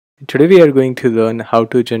Today we are going to learn how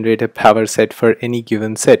to generate a power set for any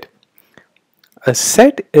given set. A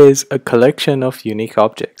set is a collection of unique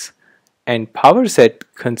objects, and power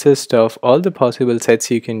set consists of all the possible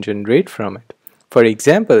sets you can generate from it. For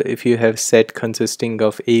example, if you have set consisting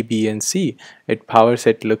of A, B, and C, its power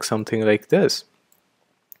set looks something like this.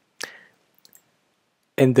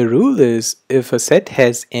 And the rule is, if a set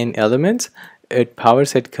has n elements, its power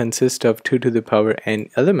set consists of 2 to the power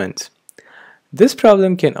n elements. This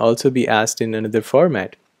problem can also be asked in another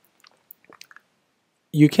format.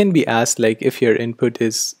 You can be asked, like, if your input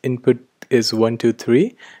is 1, 2,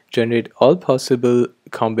 3, generate all possible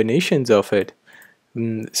combinations of it.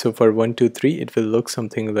 So for 1, 2, 3, it will look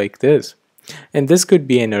something like this. And this could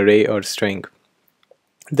be an array or string.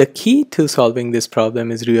 The key to solving this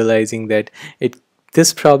problem is realizing that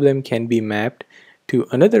this problem can be mapped to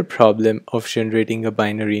another problem of generating a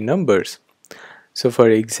binary numbers. So for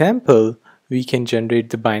example, we can generate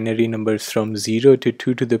the binary numbers from 0 to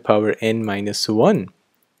 2 to the power n minus 1.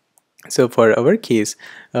 So for our case,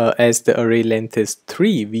 as the array length is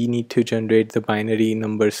 3, we need to generate the binary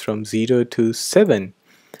numbers from 0 to 7.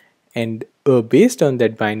 And based on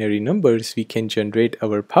that binary numbers, we can generate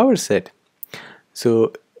our power set.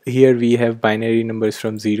 So here we have binary numbers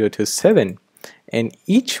from 0 to 7. And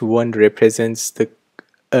each one represents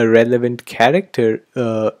a relevant character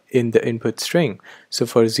in the input string. So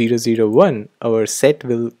for 001, our set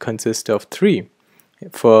will consist of 3.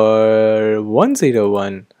 For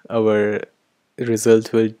 101, our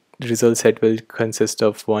result set will consist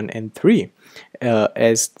of 1 and 3.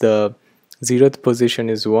 As the 0th position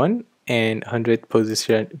is 1 and 100th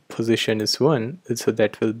position is 1, so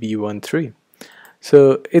that will be 1, 3.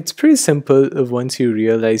 So it's pretty simple once you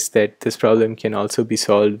realize that this problem can also be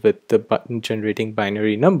solved with the button generating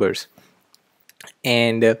binary numbers.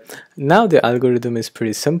 And now the algorithm is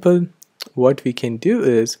pretty simple. What we can do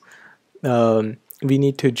is we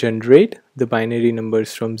need to generate the binary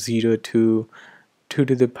numbers from 0 to 2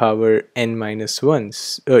 to the power n minus 1,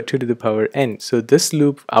 2 to the power n. So this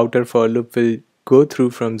loop, outer for loop, will go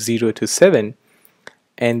through from 0 to 7,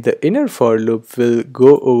 and the inner for loop will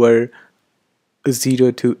go over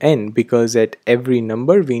 0 to n, because at every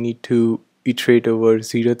number we need to iterate over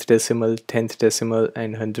 0th decimal, 10th decimal,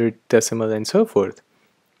 and 100th decimal, and so forth.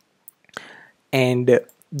 And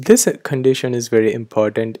this condition is very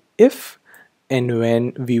important if and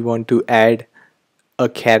when we want to add a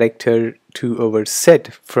character to our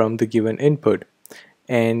set from the given input.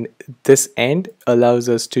 And this AND allows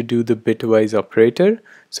us to do the bitwise operator.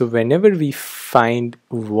 So whenever we find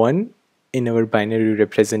 1 in our binary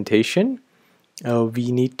representation,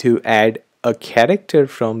 we need to add a character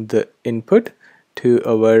from the input to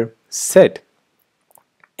our set.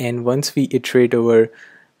 And once we iterate over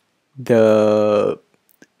the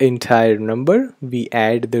entire number, we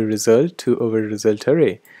add the result to our result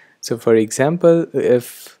array. So for example,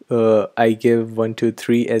 if I give 1, 2,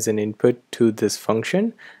 3 as an input to this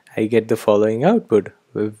function, I get the following output,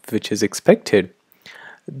 which is expected.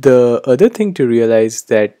 The other thing to realize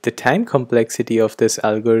that the time complexity of this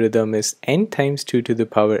algorithm is n times 2 to the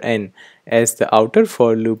power n, as the outer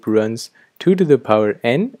for loop runs 2 to the power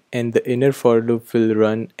n and the inner for loop will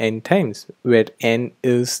run n times, where n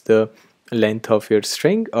is the length of your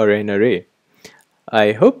string or an array.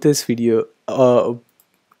 I hope this video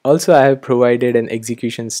also I have provided an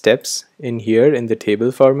execution steps in here in the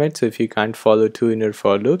table format, so if you can't follow 2 inner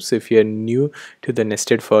for loops, if you're new to the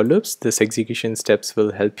nested for loops, this execution steps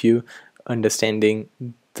will help you understanding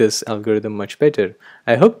this algorithm much better.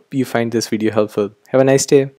 I hope you find this video helpful. Have a nice day.